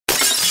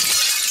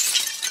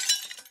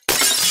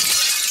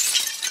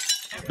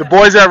The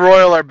boys at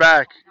Royal are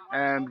back,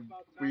 and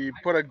we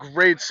put a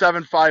great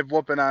 7-5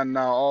 whooping on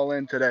All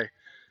In today.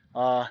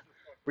 Uh,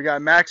 we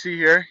got Maxie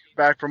here,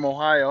 back from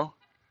Ohio,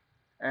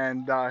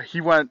 and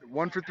he went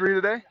 1 for 3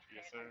 today.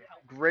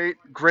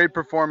 Great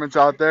performance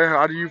out there.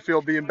 How do you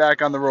feel being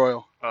back on the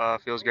Royal?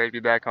 Feels great to be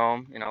back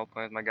home. Playing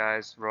with my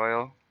guys,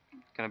 Royal.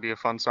 Gonna be a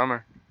fun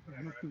summer.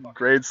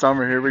 Great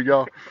summer. Here we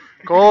go.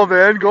 Cole,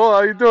 man, Cole,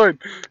 how you doing?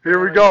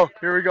 Here we go.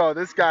 Here we go.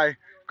 This guy,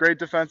 great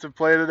defensive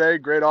play today.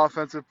 Great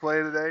offensive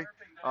play today.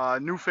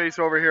 New face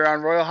over here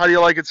on Royal. How do you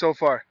like it so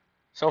far?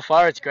 So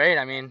far, it's great.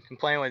 I mean, I'm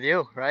playing with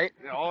you, right?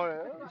 Oh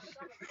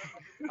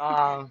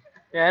yeah.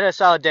 Yeah, I had a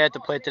solid day at the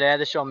plate today. I had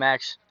to show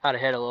Max how to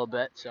hit a little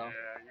bit, so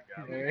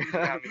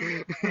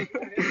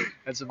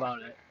that's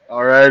about it.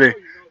 Alrighty.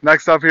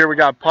 Next up here we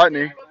got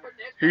Putney.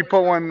 He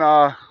put one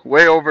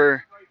way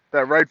over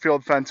that right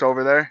field fence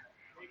over there.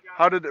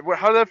 How did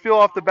that feel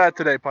off the bat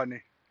today,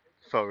 Putney?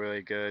 Felt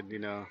really good,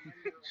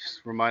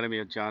 Just reminded me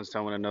of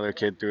Johnstown when another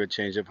kid threw a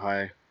changeup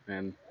high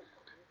and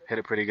hit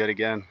it pretty good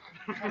again.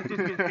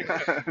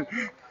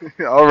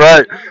 All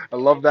right. I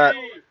love that.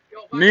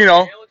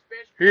 Nino,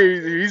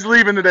 he's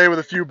leaving today with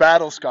a few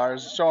battle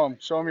scars. Show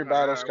him your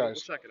battle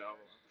scars.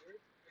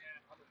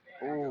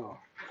 Ooh,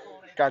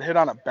 got hit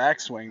on a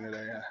backswing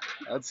today. Yeah,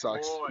 that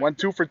sucks. Went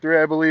 2 for 3,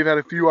 I believe. Had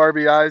a few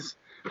RBIs.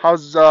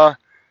 How's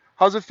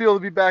it feel to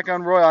be back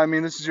on Royal? I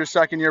mean, this is your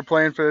second year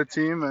playing for the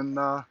team, and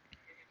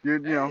you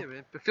know.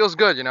 It feels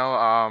good,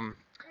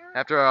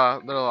 after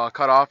a little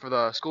cut off for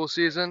the school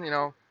season,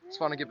 it's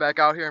fun to get back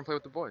out here and play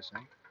with the boys.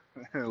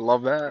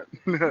 Love that.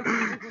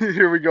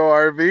 Here we go,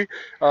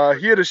 RV.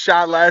 He had a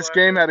shot last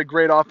game, had a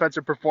great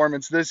offensive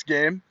performance this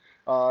game.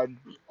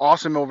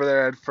 Awesome over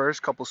there at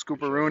first, couple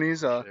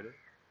scooperoonies.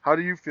 How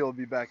do you feel to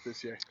be back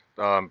this year?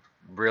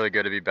 Really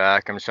good to be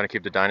back. I'm just trying to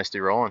keep the dynasty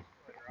rolling.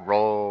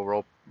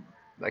 Roll.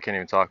 I can't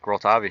even talk. Roll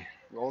Tavi.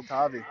 Roll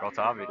Tavi. Roll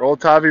Tavi. Roll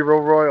Tavi, roll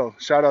Royal.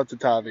 Shout out to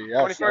Tavi.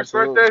 Yes, 21st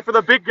absolutely. birthday for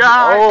the big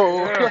guy.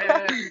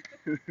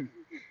 Oh.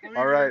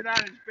 All right. Not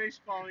his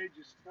baseball age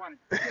is 20.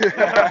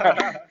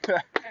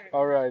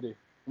 All righty.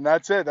 And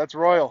that's it. That's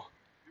Royal.